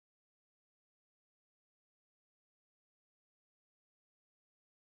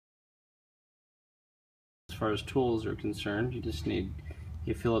far as tools are concerned. You just need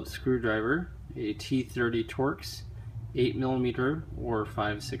a Phillips screwdriver, a T30 Torx, 8mm or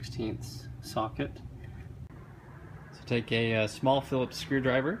 5/16 socket. So take a small Phillips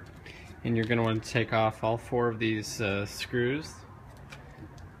screwdriver, and you're going to want to take off all 4 of these screws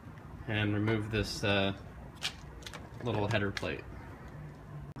and remove this little header plate.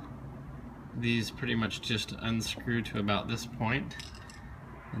 These pretty much just unscrew to about this point,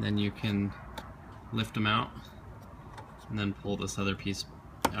 and then you can lift them out and then pull this other piece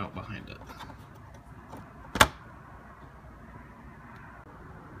out behind it.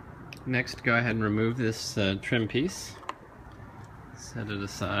 Next, go ahead and remove this trim piece. Set it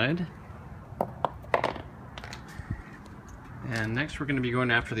aside. And next we're going to be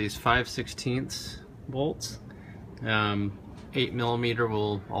going after these 5/16 bolts. 8mm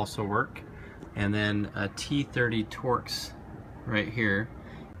will also work. And then a T30 Torx right here.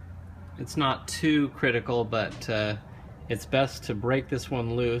 It's not too critical, but it's best to break this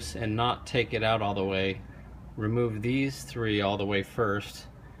one loose and not take it out all the way. Remove these 3 all the way first,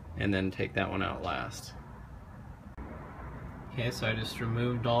 and then take that one out last. Okay, so I just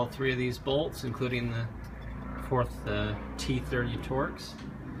removed all 3 of these bolts, including the 4th T30 Torx,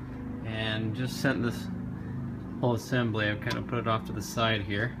 and just sent this whole assembly. I've kind of put it off to the side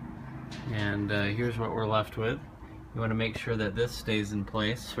here, and here's what we're left with. You want to make sure that this stays in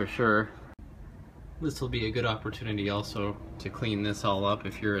place for sure. This will be a good opportunity also to clean this all up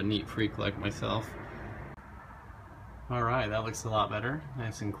if you're a neat freak like myself. Alright, that looks a lot better.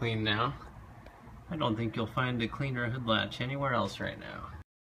 Nice and clean now. I don't think you'll find a cleaner hood latch anywhere else right now.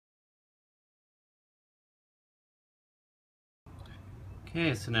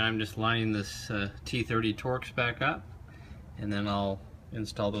 Okay, so now I'm just lining this T30 Torx back up, and then I'll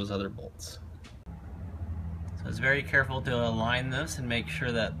install those other bolts. So I was very careful to align this and make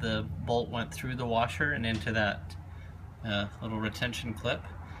sure that the bolt went through the washer and into that little retention clip.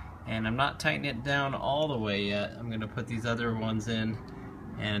 And I'm not tightening it down all the way yet. I'm going to put these other ones in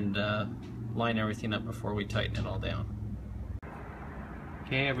and line everything up before we tighten it all down.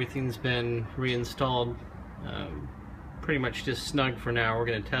 Okay, everything's been reinstalled. Pretty much just snug for now. We're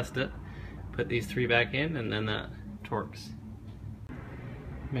going to test it. Put these 3 back in, and then that Torx.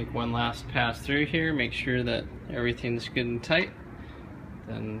 Make one last pass through here, make sure that everything's good and tight.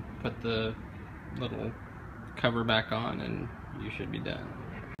 Then put the little cover back on and you should be done.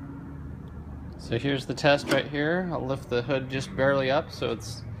 So here's the test right here. I'll lift the hood just barely up so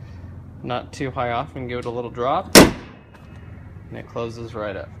it's not too high off, and give it a little drop, and it closes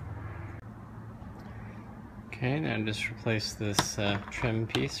right up. Okay, now just replace this trim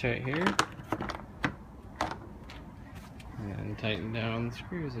piece right here, and tighten down the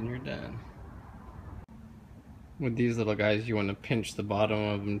screws, and you're done. With these little guys, you want to pinch the bottom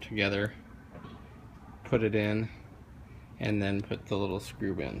of them together, put it in, and then put the little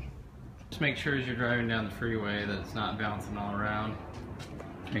screw in. Just make sure as you're driving down the freeway that it's not bouncing all around.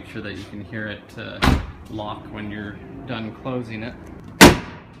 Make sure that you can hear it lock when you're done closing it.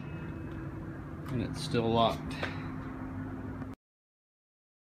 And it's still locked.